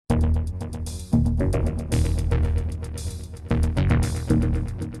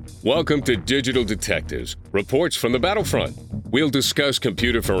Welcome to Digital Detectives, reports from the battlefront. We'll discuss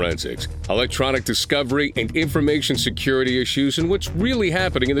computer forensics, electronic discovery, and information security issues and what's really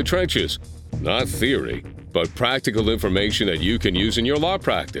happening in the trenches. Not theory, but practical information that you can use in your law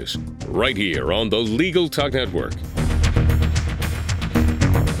practice. Right here on the Legal Talk Network.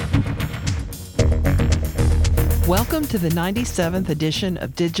 Welcome to the 97th edition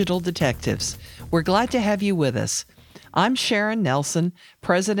of Digital Detectives. We're glad to have you with us. I'm Sharon Nelson,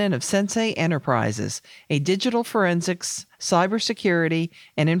 president of Sensei Enterprises, a digital forensics, cybersecurity,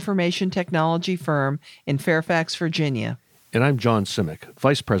 and information technology firm in Fairfax, Virginia. And I'm John Simic,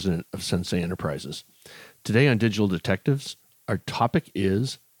 vice president of Sensei Enterprises. Today on Digital Detectives, our topic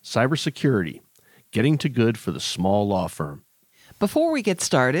is cybersecurity, getting to good for the small law firm. Before we get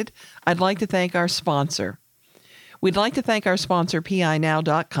started, I'd like to thank our sponsor. We'd like to thank our sponsor,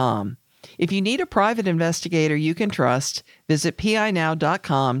 PINow.com. If you need a private investigator you can trust, visit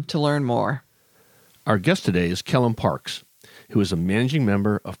PINow.com to learn more. Our guest today is Kellum Parks, who is a managing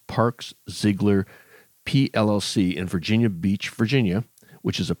member of Parks Ziegler PLLC in Virginia Beach, Virginia,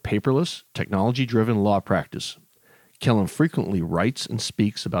 which is a paperless, technology-driven law practice. Kellum frequently writes and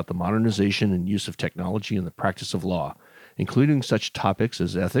speaks about the modernization and use of technology in the practice of law, including such topics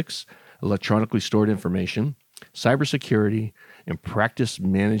as ethics, electronically stored information, cybersecurity, and practice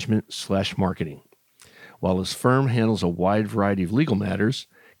management/marketing. While his firm handles a wide variety of legal matters,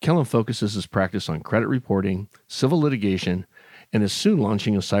 Kellum focuses his practice on credit reporting, civil litigation, and is soon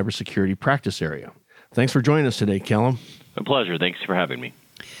launching a cybersecurity practice area. Thanks for joining us today, Kellum. A pleasure. Thanks for having me.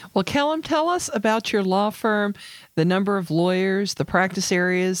 Well, Kellum, tell us about your law firm, the number of lawyers, the practice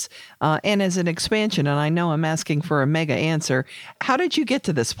areas, and as an expansion, and I know I'm asking for a mega answer, how did you get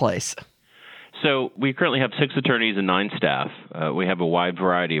to this place? So we currently have 6 attorneys and 9 staff. We have a wide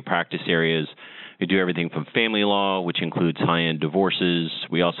variety of practice areas. We do everything from family law, which includes high-end divorces.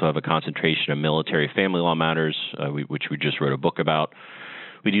 We also have a concentration of military family law matters, which we just wrote a book about.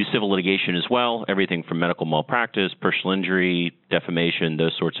 We do civil litigation as well, everything from medical malpractice, personal injury, defamation,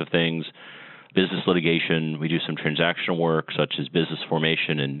 those sorts of things. Business litigation. We do some transactional work, such as business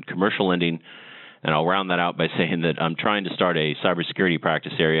formation and commercial lending. And I'll round that out by saying that I'm trying to start a cybersecurity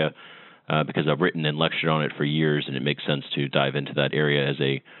practice area because I've written and lectured on it for years, and it makes sense to dive into that area as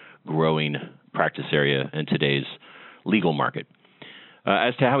a growing practice area in today's legal market.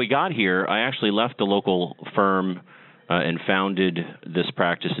 As to how we got here, I actually left the local firm and founded this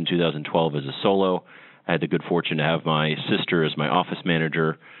practice in 2012 as a solo. I had the good fortune to have my sister as my office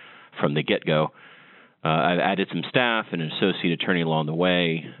manager from the get-go. I've added some staff and an associate attorney along the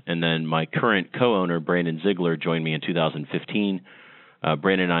way, and then my current co-owner, Brandon Ziegler, joined me in 2015.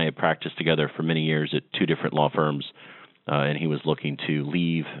 Brandon and I had practiced together for many years at 2 different law firms, and he was looking to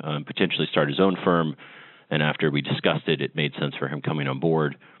leave, potentially start his own firm. And after we discussed it, it made sense for him coming on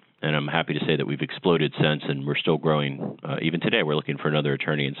board. And I'm happy to say that we've exploded since, and we're still growing. Even today, we're looking for another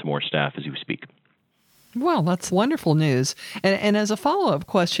attorney and some more staff as we speak. Well, that's wonderful news. And as a follow-up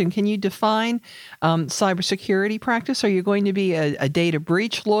question, can you define cybersecurity practice? Are you going to be a data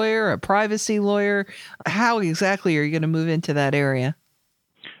breach lawyer, a privacy lawyer? How exactly are you going to move into that area?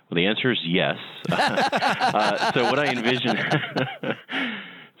 Well, the answer is yes. So what I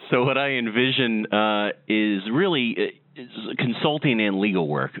envision is really consulting and legal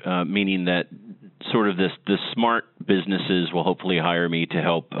work, meaning that sort of the smart businesses will hopefully hire me to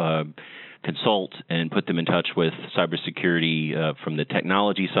help consult and put them in touch with cybersecurity from the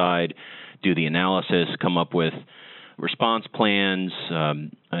technology side, do the analysis, come up with response plans,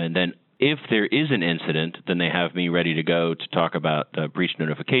 and then if there is an incident, then they have me ready to go to talk about breach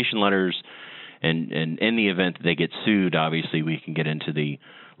notification letters. And in the event that they get sued, obviously we can get into the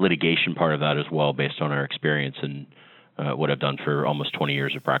litigation part of that as well based on our experience and what I've done for almost 20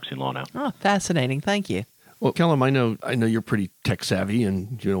 years of practicing law now. Oh, fascinating. Thank you. Well, Kellum, I know you're pretty tech savvy,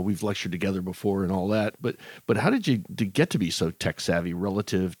 and we've lectured together before and all that. But how did you get to be so tech savvy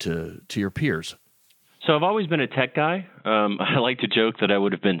relative to your peers? So I've always been a tech guy. I like to joke that I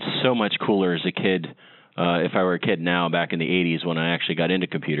would have been so much cooler as a kid if I were a kid now back in the 80s when I actually got into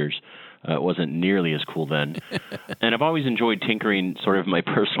computers. It wasn't nearly as cool then. And I've always enjoyed tinkering sort of my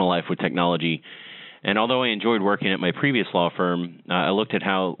personal life with technology. And although I enjoyed working at my previous law firm, I looked at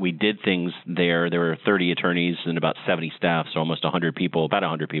how we did things there. There were 30 attorneys and about 70 staff, so almost 100 people, about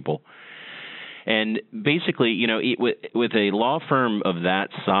 100 people. And basically, with a law firm of that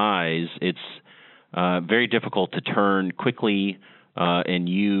size, it's very difficult to turn quickly and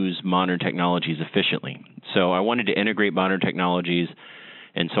use modern technologies efficiently. So I wanted to integrate modern technologies,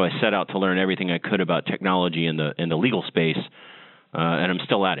 and so I set out to learn everything I could about technology in the legal space. and I'm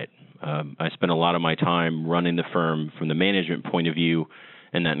still at it. I spend a lot of my time running the firm from the management point of view,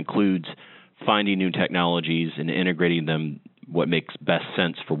 and that includes finding new technologies and integrating them what makes best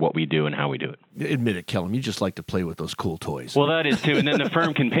sense for what we do and how we do it. Admit it, Kellum, you just like to play with those cool toys. Well, that is too, and then the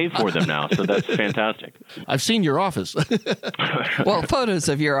firm can pay for them now, so that's fantastic. I've seen your office. Well, photos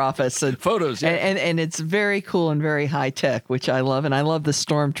of your office. Photos, yeah. And it's very cool and very high tech, which I love, and I love the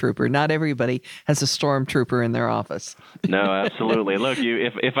Stormtrooper. Not everybody has a Stormtrooper in their office. No, absolutely. Look,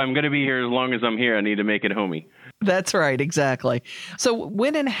 if I'm going to be here as long as I'm here, I need to make it homey. That's right, exactly. So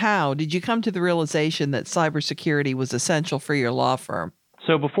when and how did you come to the realization that cybersecurity was essential for your law firm?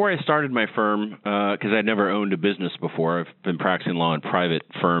 So before I started my firm, because I'd never owned a business before, I've been practicing law in private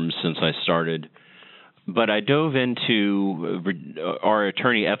firms since I started, but I dove into our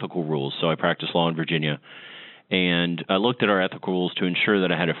attorney ethical rules. So I practice law in Virginia, and I looked at our ethical rules to ensure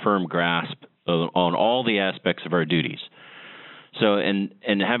that I had a firm grasp on all the aspects of our duties. So, and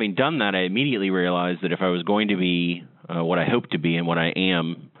having done that, I immediately realized that if I was going to be what I hope to be and what I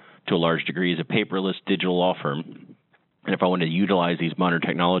am to a large degree is a paperless digital law firm, and if I wanted to utilize these modern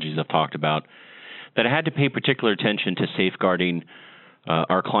technologies I've talked about, that I had to pay particular attention to safeguarding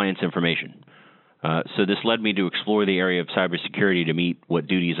our clients' information. So this led me to explore the area of cybersecurity to meet what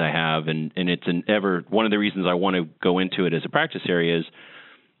duties I have, and it's one of the reasons I want to go into it as a practice area is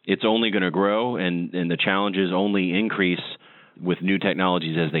it's only going to grow, and the challenges only increase with new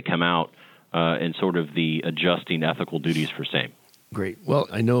technologies as they come out, and sort of the adjusting ethical duties for same. Great. Well,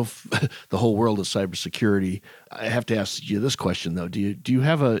 I know the whole world of cybersecurity. I have to ask you this question, though. Do you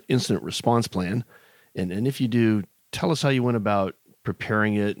have an incident response plan? And if you do, tell us how you went about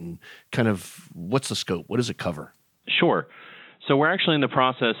preparing it and kind of what's the scope? What does it cover? Sure. So we're actually in the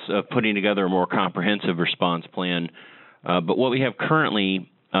process of putting together a more comprehensive response plan. But what we have currently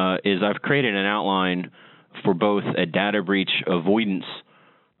is I've created an outline for both a data breach avoidance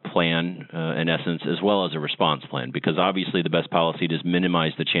plan, in essence, as well as a response plan, because obviously the best policy is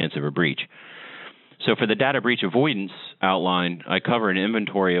minimize the chance of a breach. So for the data breach avoidance outline, I cover an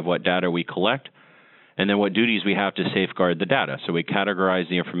inventory of what data we collect and then what duties we have to safeguard the data. So we categorize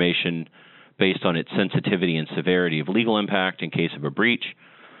the information based on its sensitivity and severity of legal impact in case of a breach.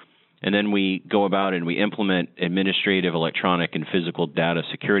 And then we go about and we implement administrative, electronic, and physical data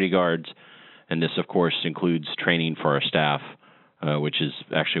security guards. And this, of course, includes training for our staff, which is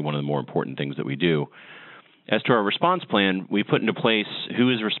actually one of the more important things that we do. As to our response plan, we put into place who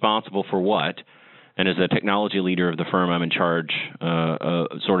is responsible for what. And as a technology leader of the firm, I'm in charge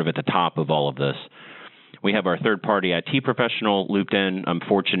sort of at the top of all of this. We have our third-party IT professional looped in. I'm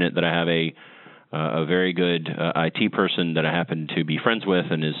fortunate that I have a very good IT person that I happen to be friends with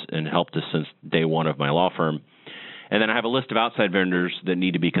and helped us since day one of my law firm. And then I have a list of outside vendors that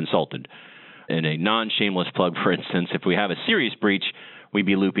need to be consulted. And a non-shameless plug, for instance, if we have a serious breach, we'd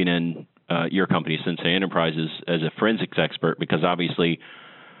be looping in your company, Sensei Enterprises, as a forensics expert, because obviously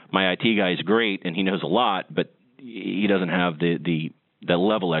my IT guy is great and he knows a lot, but he doesn't have the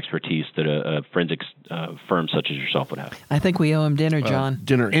level of expertise that a forensics firm such as yourself would have. I think we owe him dinner, John.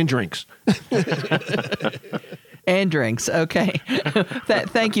 Dinner and drinks. And drinks. Okay.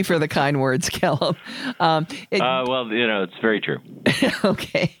 Thank you for the kind words, Kellum. Well, it's very true.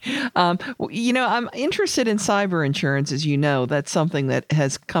 Okay. I'm interested in cyber insurance, as you know. That's something that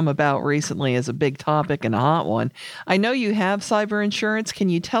has come about recently as a big topic and a hot one. I know you have cyber insurance. Can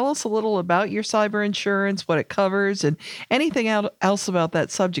you tell us a little about your cyber insurance, what it covers, and anything else about that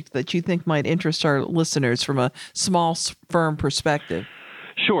subject that you think might interest our listeners from a small firm perspective?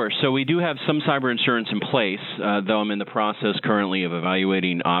 Sure. So we do have some cyber insurance in place, though I'm in the process currently of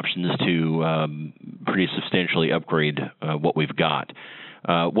evaluating options to pretty substantially upgrade what we've got.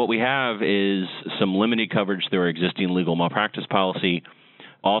 What we have is some limited coverage through our existing legal malpractice policy.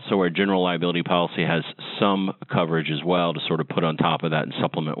 Also, our general liability policy has some coverage as well to sort of put on top of that and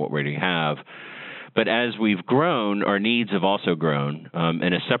supplement what we already have. But as we've grown, our needs have also grown,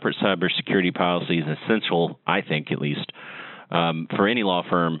 and a separate cybersecurity policy is essential, I think at least, for any law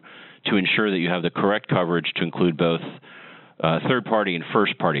firm to ensure that you have the correct coverage to include both third-party and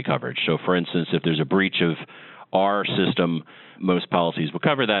first-party coverage. So, for instance, if there's a breach of our system, most policies will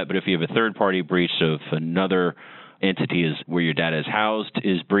cover that. But if you have a third-party breach of another entity is where your data is housed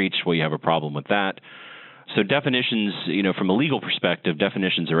is breached, well, you have a problem with that. So definitions, from a legal perspective,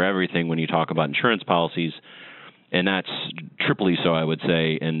 definitions are everything when you talk about insurance policies. And that's triply so, I would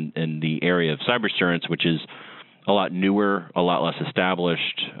say, in the area of cyber insurance, which is a lot newer, a lot less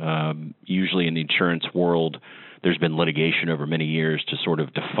established. Usually in the insurance world, there's been litigation over many years to sort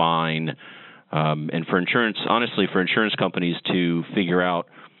of define, and for insurance companies to figure out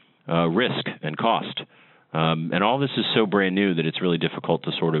risk and cost. And all this is so brand new that it's really difficult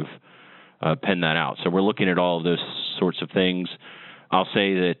to sort of pen that out. So we're looking at all of those sorts of things. I'll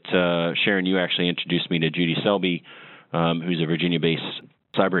say that, Sharon, you actually introduced me to Judy Selby, who's a Virginia-based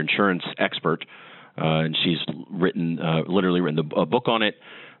cyber insurance expert, and she's literally written a book on it.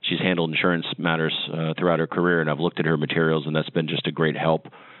 She's handled insurance matters throughout her career, and I've looked at her materials, and that's been just a great help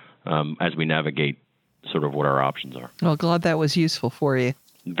as we navigate sort of what our options are. Well, glad that was useful for you.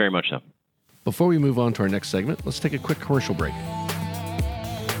 Very much so. Before we move on to our next segment, let's take a quick commercial break.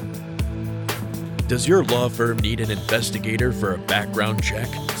 Does your law firm need an investigator for a background check,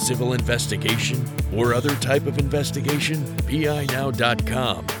 civil investigation, or other type of investigation?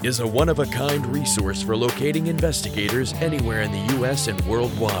 PINow.com is a one-of-a-kind resource for locating investigators anywhere in the U.S. and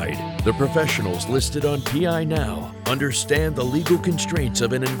worldwide. The professionals listed on PI Now understand the legal constraints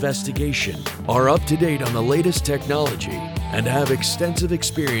of an investigation, are up to date on the latest technology, and have extensive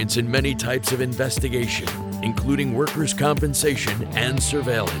experience in many types of investigation, including workers' compensation and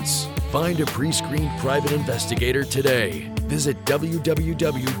surveillance. Find a pre-screened private investigator today. Visit www.pinow.com.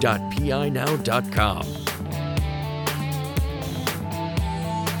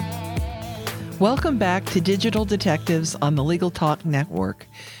 Welcome back to Digital Detectives on the Legal Talk Network.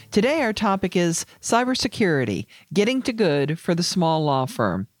 Today our topic is cybersecurity, getting to good for the small law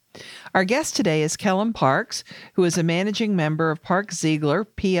firm. Our guest today is Kellum Parks, who is a managing member of Parks Ziegler,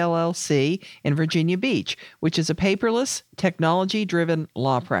 PLLC, in Virginia Beach, which is a paperless, technology-driven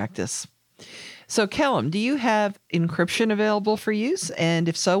law practice. So, Kellum, do you have encryption available for use? And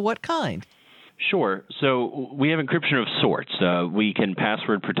if so, what kind? Sure. So we have encryption of sorts. We can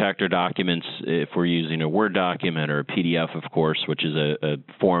password protect our documents if we're using a Word document or a PDF, of course, which is a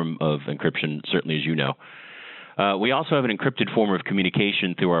form of encryption, certainly as you know. We also have an encrypted form of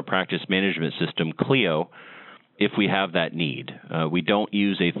communication through our practice management system, Clio, if we have that need. We don't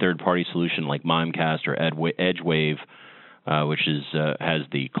use a third-party solution like Mimecast or Edgewave, which has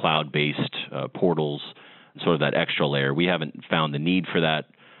the cloud-based portals, sort of that extra layer. We haven't found the need for that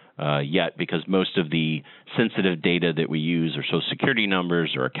yet because most of the sensitive data that we use are Social Security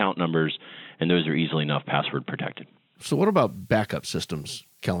numbers or account numbers, and those are easily enough password protected. So what about backup systems,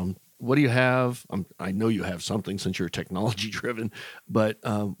 Kellum? What do you have? I know you have something since you're technology driven, but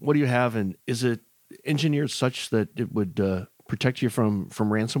what do you have, and is it engineered such that it would protect you from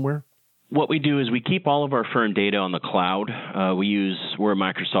ransomware? What we do is we keep all of our firm data on the cloud. We're a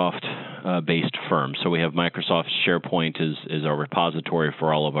Microsoft-based firm, so we have Microsoft SharePoint as our repository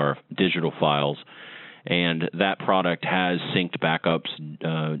for all of our digital files, and that product has synced backups,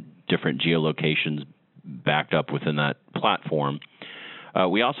 different geolocations backed up within that platform.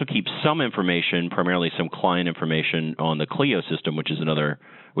 We also keep some information, primarily some client information, on the Clio system, which is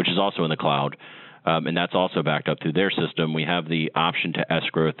also in the cloud, and that's also backed up through their system. We have the option to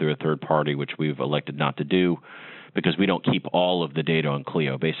escrow through a third party, which we've elected not to do because we don't keep all of the data on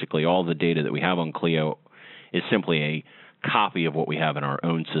Clio. Basically, all the data that we have on Clio is simply a copy of what we have in our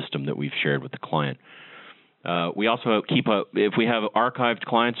own system that we've shared with the client. We also if we have archived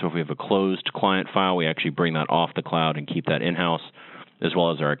clients, so if we have a closed client file, we actually bring that off the cloud and keep that in-house, as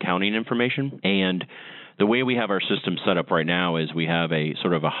well as our accounting information. And the way we have our system set up right now is we have a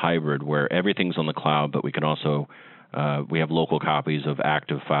sort of a hybrid where everything's on the cloud, but we can also we have local copies of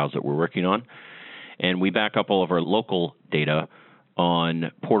active files that we're working on. And we back up all of our local data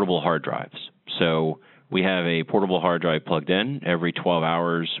on portable hard drives. So we have a portable hard drive plugged in. Every 12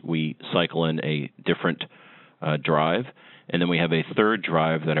 hours, we cycle in a different drive. And then we have a third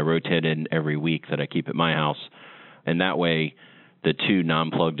drive that I rotate in every week that I keep at my house. And that way, the two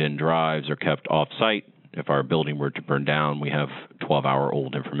non-plugged-in drives are kept off-site. If our building were to burn down, we have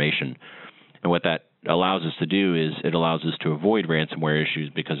 12-hour-old information. And what that allows us to do is it allows us to avoid ransomware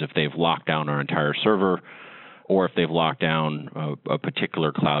issues, because if they've locked down our entire server, or if they've locked down a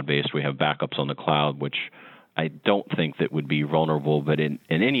particular cloud-based, we have backups on the cloud, which I don't think that would be vulnerable. But in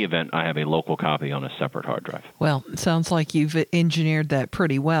any event, I have a local copy on a separate hard drive. Well, it sounds like you've engineered that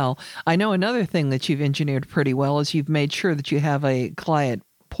pretty well. I know another thing that you've engineered pretty well is you've made sure that you have a client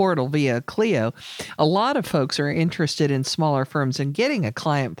portal via Clio. A lot of folks are interested in smaller firms in getting a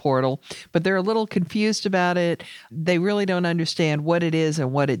client portal, but they're a little confused about it. They really don't understand what it is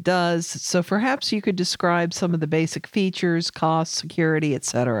and what it does. So perhaps you could describe some of the basic features, costs, security,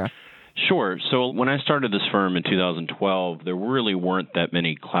 etc. Sure. So when I started this firm in 2012, there really weren't that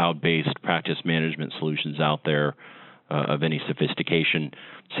many cloud-based practice management solutions out there of any sophistication.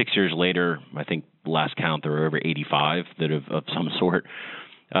 6 years later, I think last count, there were over 85 that of some sort.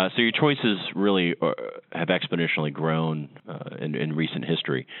 So your choices really have exponentially grown in recent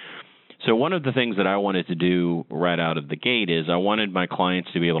history. So one of the things that I wanted to do right out of the gate is I wanted my clients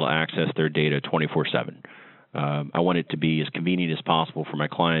to be able to access their data 24/7. I want it to be as convenient as possible for my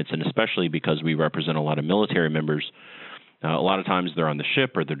clients, and especially because we represent a lot of military members. A lot of times they're on the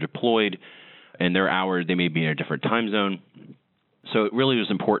ship or they're deployed, and their hours, they may be in a different time zone. So it really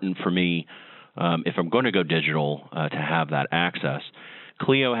was important for me, if I'm going to go digital, to have that access.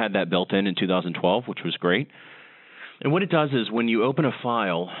 Clio had that built in 2012, which was great. And what it does is when you open a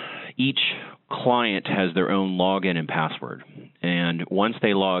file, each client has their own login and password. And once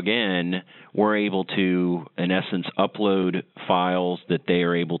they log in, we're able to, in essence, upload files that they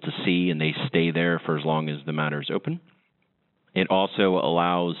are able to see, and they stay there for as long as the matter is open. It also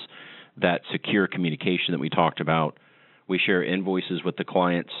allows that secure communication that we talked about. We share invoices with the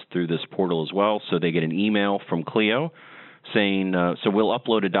clients through this portal as well, so they get an email from Clio saying, so we'll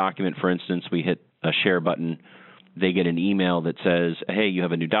upload a document, for instance, we hit a share button, they get an email that says, hey, you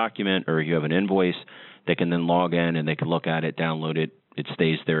have a new document or you have an invoice. They can then log in and they can look at it, download it. It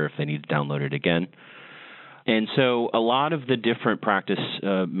stays there if they need to download it again. And so a lot of the different practice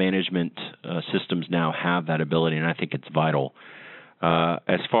management systems now have that ability, and I think it's vital.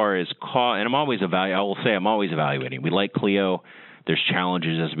 As far as and I will say I'm always evaluating. We like Clio. There's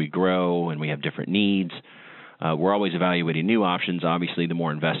challenges as we grow and we have different needs. We're always evaluating new options. Obviously, the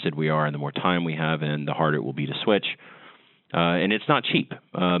more invested we are and the more time we have in, the harder it will be to switch. And it's not cheap.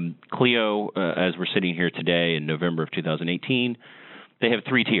 Clio, as we're sitting here today in November of 2018, they have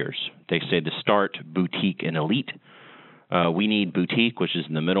 3 tiers. They say the Start, Boutique, and Elite. We need Boutique, which is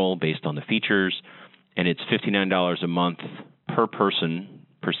in the middle based on the features, and it's $59 a month per person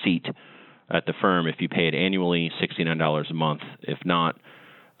per seat at the firm. If you pay it annually, $69 a month. If not,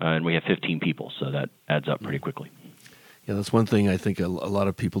 and we have 15 people, so that adds up pretty quickly. Yeah, that's one thing I think a lot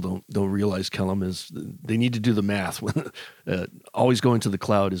of people don't realize, Kellum, is they need to do the math. Always going to the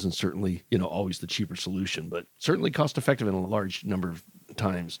cloud isn't certainly always the cheaper solution, but certainly cost effective in a large number of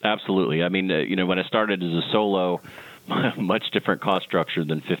times. Absolutely. I mean, when I started as a solo, much different cost structure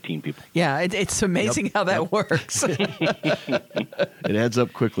than 15 people. Yeah, it's amazing how that works. It adds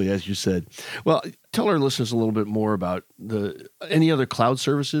up quickly, as you said. Well, tell our listeners a little bit more about any other cloud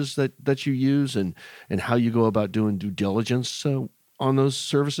services that you use and how you go about doing due diligence on those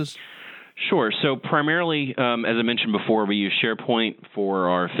services. Sure. So primarily, as I mentioned before, we use SharePoint for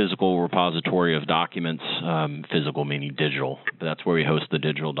our physical repository of documents, physical meaning digital. That's where we host the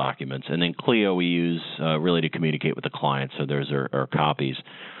digital documents. And then Clio we use really to communicate with the client. So those are our copies.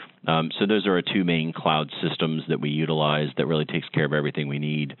 So those are our 2 main cloud systems that we utilize that really takes care of everything we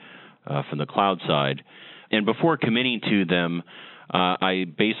need from the cloud side. And before committing to them, I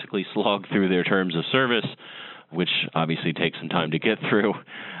basically slog through their terms of service, which obviously takes some time to get through.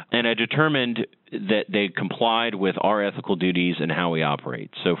 And I determined that they complied with our ethical duties and how we operate.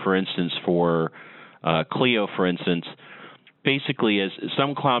 So, for instance, for Clio, for instance, basically, as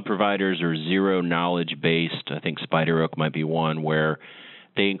some cloud providers are zero knowledge based, I think SpiderOak might be one, where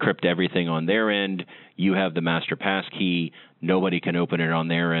they encrypt everything on their end. You have the master passkey. Nobody can open it on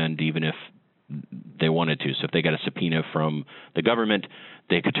their end, even if they wanted to. So if they got a subpoena from the government,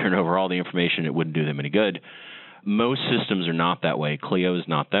 they could turn over all the information. It wouldn't do them any good. Most systems are not that way. Clio is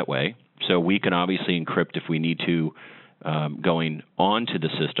not that way. So we can obviously encrypt if we need to going onto the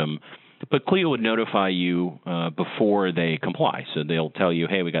system. But Clio would notify you before they comply. So they'll tell you,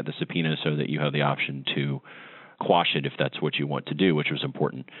 hey, we got the subpoena, so that you have the option to quash it if that's what you want to do, which was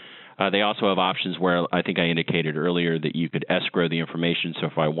important. They also have options where I think I indicated earlier that you could escrow the information. So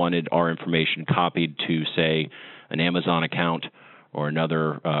if I wanted our information copied to, say, an Amazon account or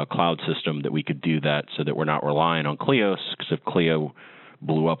another cloud system, that we could do that so that we're not relying on Clio, because if Clio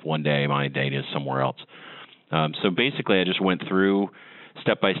blew up one day, my data is somewhere else. So basically, I just went through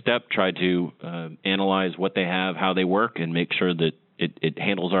step by step, tried to analyze what they have, how they work, and make sure that it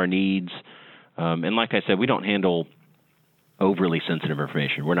handles our needs. And like I said, we don't handle overly sensitive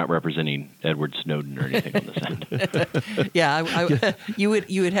information. We're not representing Edward Snowden or anything on this end. Yeah, you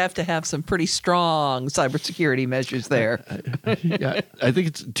would have to have some pretty strong cybersecurity measures there. Yeah, I think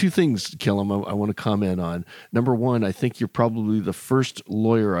it's 2 things, Kellum, I want to comment on. Number one, I think you're probably the first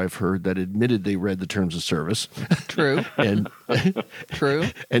lawyer I've heard that admitted they read the terms of service. True. And true.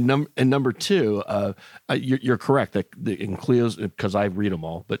 And number 2, you're correct that in Clio's, because I read them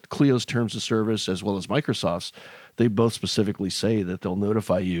all, but Clio's terms of service as well as Microsoft's, they both specifically say that they'll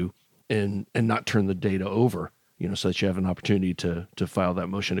notify you and not turn the data over, so that you have an opportunity to file that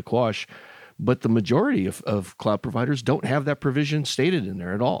motion to quash. But the majority of cloud providers don't have that provision stated in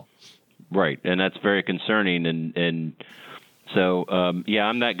there at all. Right, and that's very concerning. And So,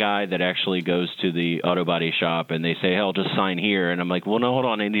 I'm that guy that actually goes to the auto body shop and they say, hey, I'll just sign here. And I'm like, well, no, hold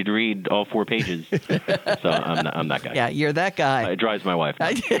on. I need to read all 4 pages. So I'm that guy. Yeah, you're that guy. It drives my wife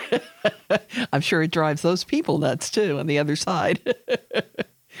nuts. I'm sure it drives those people nuts, too, on the other side.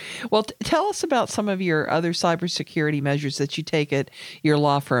 Well, tell us about some of your other cybersecurity measures that you take at your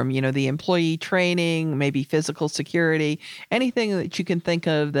law firm. The employee training, maybe physical security, anything that you can think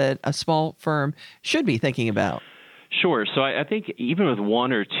of that a small firm should be thinking about. Sure. So I think even with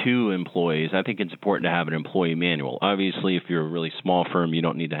 1 or 2 employees, I think it's important to have an employee manual. Obviously, if you're a really small firm, you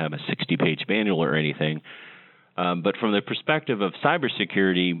don't need to have a 60-page manual or anything. But from the perspective of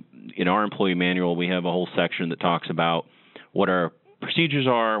cybersecurity, in our employee manual, we have a whole section that talks about what our procedures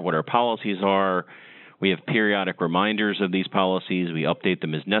are, what our policies are. We have periodic reminders of these policies. We update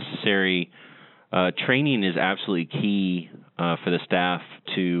them as necessary. Training is absolutely key for the staff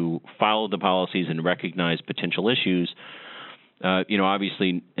to follow the policies and recognize potential issues.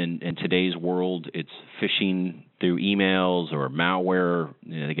 Obviously, in today's world, it's phishing through emails or malware.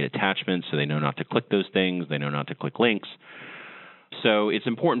 They get attachments, so they know not to click those things. They know not to click links. So it's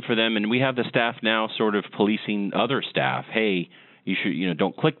important for them, and we have the staff now sort of policing other staff. Hey, you should,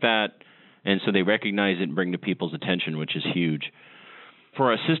 don't click that. And so they recognize it and bring to people's attention, which is huge. For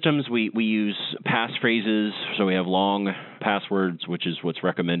our systems, we use passphrases, so we have long passwords, which is what's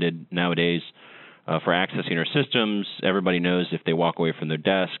recommended nowadays for accessing our systems. Everybody knows if they walk away from their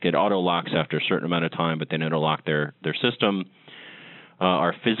desk, it auto-locks after a certain amount of time, but then it'll lock their system.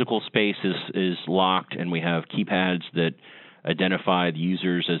 Our physical space is locked, and we have keypads that identify the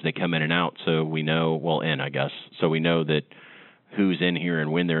users as they come in and out, so we know, so we know that who's in here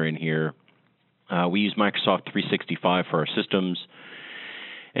and when they're in here. We use Microsoft 365 for our systems.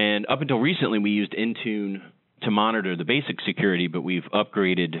 And up until recently, we used Intune to monitor the basic security, but we've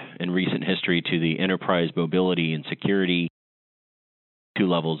upgraded in recent history to the enterprise mobility and security. 2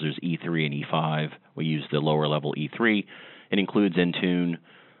 levels, there's E3 and E5. We use the lower level E3. It includes Intune.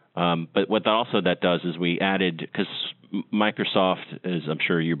 But what that does is we added, because Microsoft, as I'm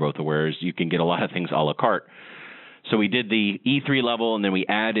sure you're both aware, is you can get a lot of things a la carte. So we did the E3 level, and then we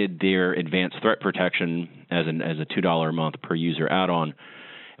added their advanced threat protection as a $2 a month per user add-on.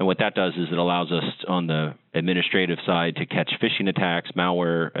 And what that does is it allows us on the administrative side to catch phishing attacks,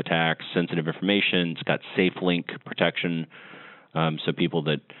 malware attacks, sensitive information. It's got safe link protection, so people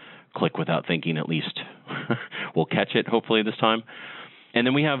that click without thinking at least will catch it, hopefully this time. And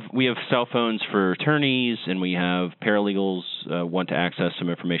then we have cell phones for attorneys, and we have paralegals want to access some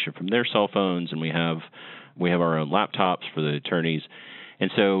information from their cell phones, and we have our own laptops for the attorneys.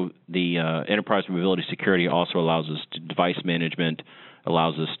 And so the enterprise mobility security also allows us to device management,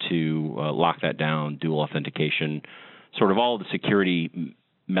 allows us to lock that down, dual authentication, sort of all the security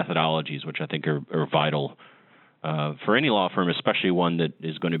methodologies, which I think are vital for any law firm, especially one that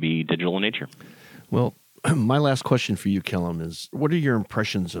is going to be digital in nature. Well, my last question for you, Kellum, is what are your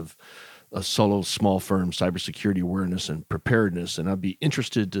impressions of a solo small firm cybersecurity awareness and preparedness? And I'd be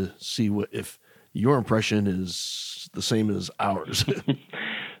interested to see if your impression is the same as ours.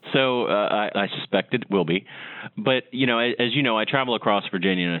 So I suspect it will be. But, as you know, I travel across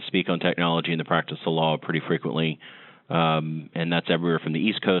Virginia and I speak on technology and the practice of law pretty frequently. And that's everywhere from the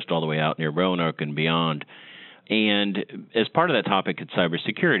East Coast all the way out near Roanoke and beyond. And as part of that topic, it's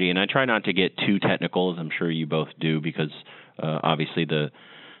cybersecurity. And I try not to get too technical, as I'm sure you both do, because obviously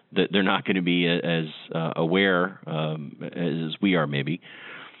they're not going to be as aware as we are maybe.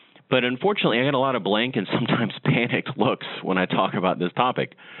 But unfortunately, I get a lot of blank and sometimes panicked looks when I talk about this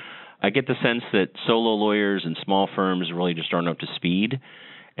topic. I get the sense that solo lawyers and small firms really just aren't up to speed,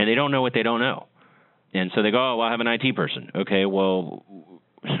 and they don't know what they don't know. And so they go, I have an IT person. Okay, well,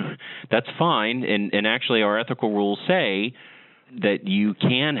 that's fine. And actually, our ethical rules say that you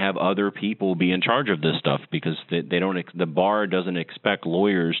can have other people be in charge of this stuff because the bar doesn't expect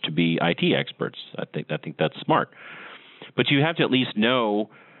lawyers to be IT experts. I think that's smart. But you have to at least know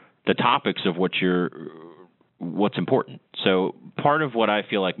the topics of what's important. So part of what I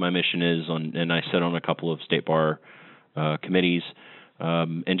feel like my mission is, and I sit on a couple of state bar committees,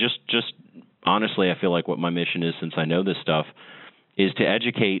 and just honestly, I feel like what my mission is, since I know this stuff, is to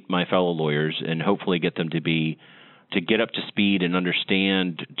educate my fellow lawyers and hopefully get them to get up to speed and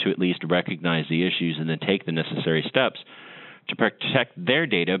understand, to at least recognize the issues and then take the necessary steps to protect their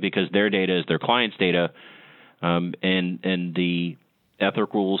data, because their data is their client's data, and the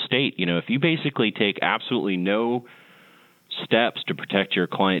ethical rules state, if you basically take absolutely no steps to protect your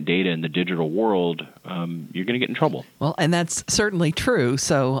client data in the digital world, you're going to get in trouble. Well, and that's certainly true.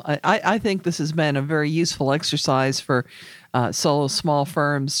 So I think this has been a very useful exercise for solo small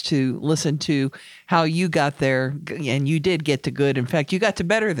firms to listen to how you got there, and you did get to good. In fact, you got to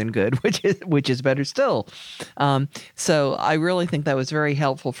better than good, which is better still. So I really think that was very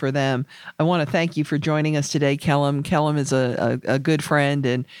helpful for them. I want to thank you for joining us today, Kellum. Kellum is a good friend,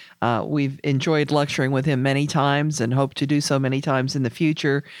 and we've enjoyed lecturing with him many times and hope to do so many times in the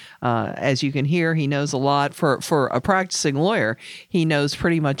future. As you can hear, he knows a lot. For a practicing lawyer, he knows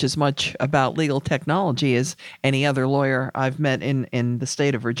pretty much as much about legal technology as any other lawyer I've met in the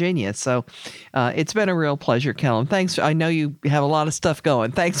state of Virginia. So it's been a real pleasure, Kellum. Thanks. I know you have a lot of stuff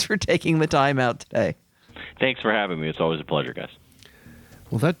going. Thanks for taking the time out today. Thanks for having me. It's always a pleasure, guys.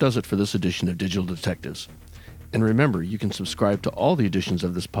 Well, that does it for this edition of Digital Detectives. And remember, you can subscribe to all the editions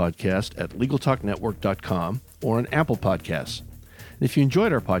of this podcast at LegalTalkNetwork.com or on Apple Podcasts. And if you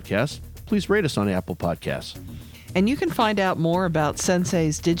enjoyed our podcast, please rate us on Apple Podcasts. And you can find out more about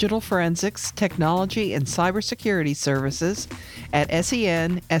Sensei's digital forensics, technology, and cybersecurity services at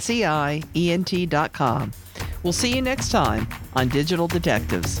senseient.com. We'll see you next time on Digital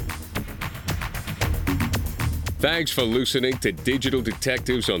Detectives. Thanks for listening to Digital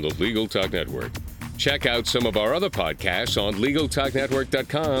Detectives on the Legal Talk Network. Check out some of our other podcasts on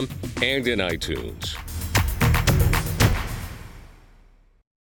LegalTalkNetwork.com and in iTunes.